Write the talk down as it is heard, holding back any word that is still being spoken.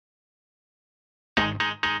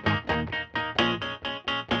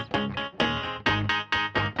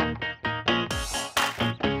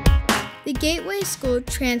Gateway School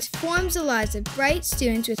transforms the lives of bright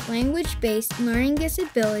students with language-based learning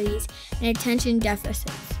disabilities and attention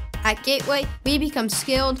deficits. At Gateway, we become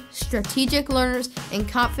skilled, strategic learners and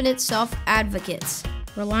confident self-advocates.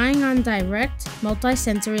 Relying on direct,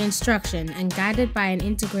 multi-sensory instruction and guided by an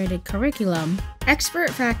integrated curriculum, expert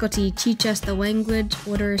faculty teach us the language,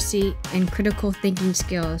 literacy, and critical thinking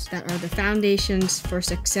skills that are the foundations for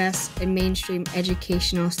success in mainstream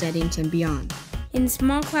educational settings and beyond. In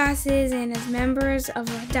small classes and as members of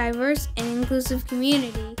a diverse and inclusive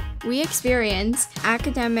community, we experience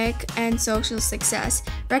academic and social success,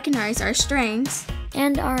 recognize our strengths,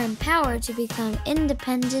 and are empowered to become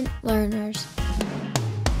independent learners.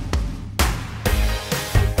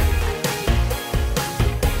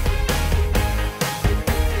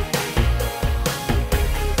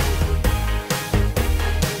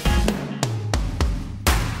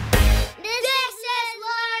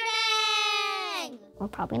 We're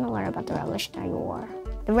probably gonna learn about the Revolutionary War.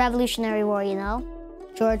 The Revolutionary War, you know?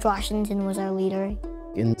 George Washington was our leader.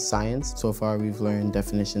 In science, so far we've learned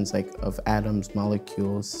definitions of atoms,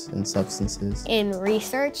 molecules, and substances. In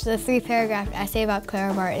research, the 3-paragraph essay about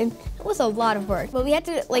Clara Barton, it was a lot of work, but we had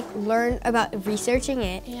to learn about researching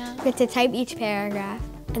it. Yeah. We had to type each paragraph,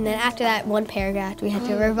 and then after that 1 paragraph, we had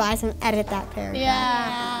to revise and edit that paragraph.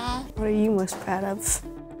 Yeah. What are you most proud of?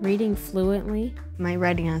 Reading fluently. My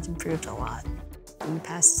writing has improved a lot. In the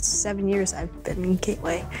past 7 years, I've been in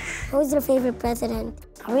Gateway. Who was your favorite president?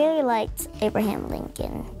 I really liked Abraham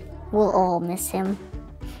Lincoln. We'll all miss him.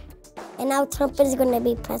 And now Trump is going to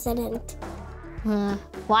be president.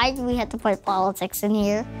 Why do we have to play politics in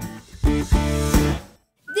here? This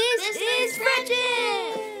is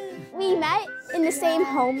friendship! We met in the same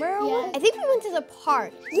homeroom. Yeah. I think we went to the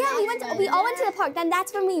park. Yeah, we all went to the park. Then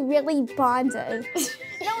that's when we really bonded.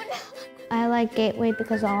 No. I like Gateway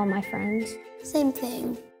because of all my friends. Same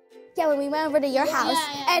thing. Yeah, when we went over to your house,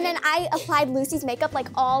 and then I applied Lucy's makeup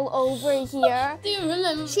all over here. Do you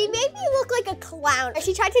remember? She made me look like a clown.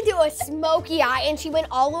 She tried to do a smoky eye, and she went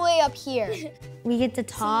all the way up here. We get to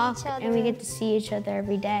talk, and we get to see each other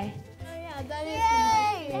every day. Oh, yeah, that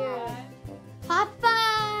is Yay!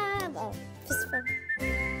 Papa! Oh,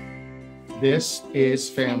 This is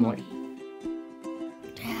family.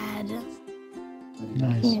 Dad.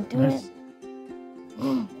 Nice. Can you do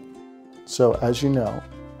it? So, as you know,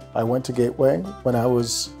 I went to Gateway when I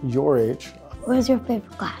was your age. What was your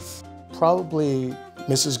favorite class? Probably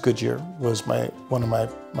Mrs. Goodyear was one of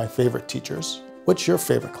my favorite teachers. What's your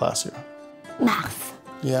favorite class here? Math.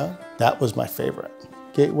 Yeah, that was my favorite.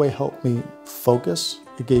 Gateway helped me focus.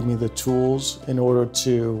 It gave me the tools in order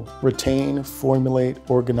to retain, formulate,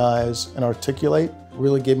 organize, and articulate. It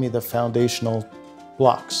really gave me the foundational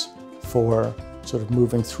blocks for sort of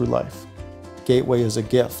moving through life. Gateway is a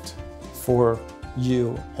gift for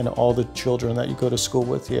you and all the children that you go to school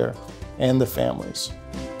with here and the families.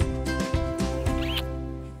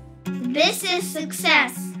 This is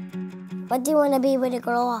success. What do you want to be when you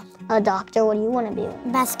grow up? A doctor. What do you want to be?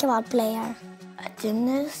 Basketball player. A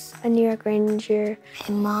gymnast. A New York Ranger.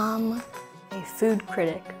 A mom. A food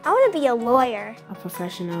critic. I want to be a lawyer. A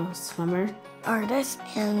professional swimmer. Artist.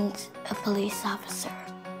 And a police officer.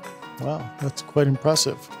 Wow, that's quite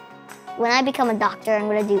impressive. When I become a doctor, I'm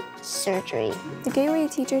going to do surgery. The Gateway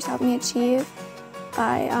teachers helped me achieve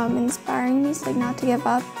by inspiring me not to give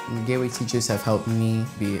up. The Gateway teachers have helped me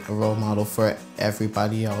be a role model for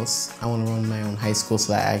everybody else. I want to run my own high school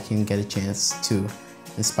so that I can get a chance to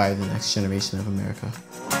inspire the next generation of America.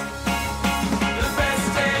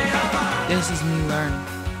 This is me learning.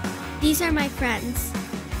 These are my friends.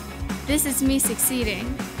 This is me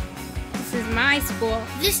succeeding. This is my school.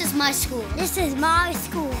 This is my school. This is my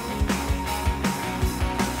school.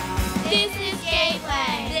 This is